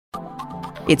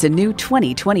It's a new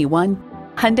 2021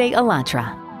 Hyundai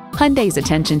Elantra. Hyundai's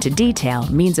attention to detail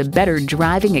means a better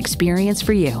driving experience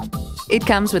for you. It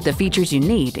comes with the features you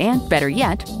need and, better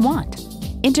yet, want.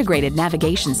 Integrated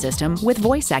navigation system with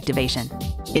voice activation,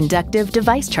 inductive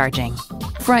device charging,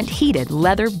 front heated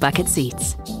leather bucket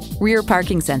seats, rear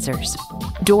parking sensors,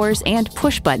 doors and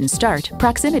push-button start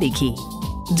proximity key,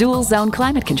 dual zone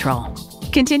climate control,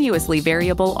 continuously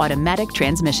variable automatic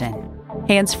transmission,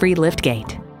 hands-free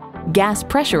liftgate, gas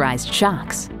pressurized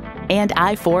shocks, and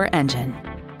i4 engine.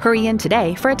 Hurry in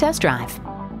today for a test drive.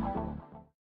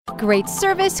 Great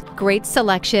service, great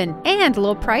selection, and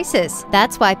low prices.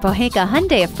 That's why Pohanka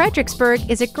Hyundai of Fredericksburg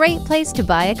is a great place to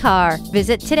buy a car.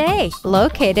 Visit today,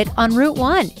 located on Route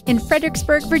 1 in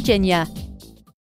Fredericksburg, Virginia.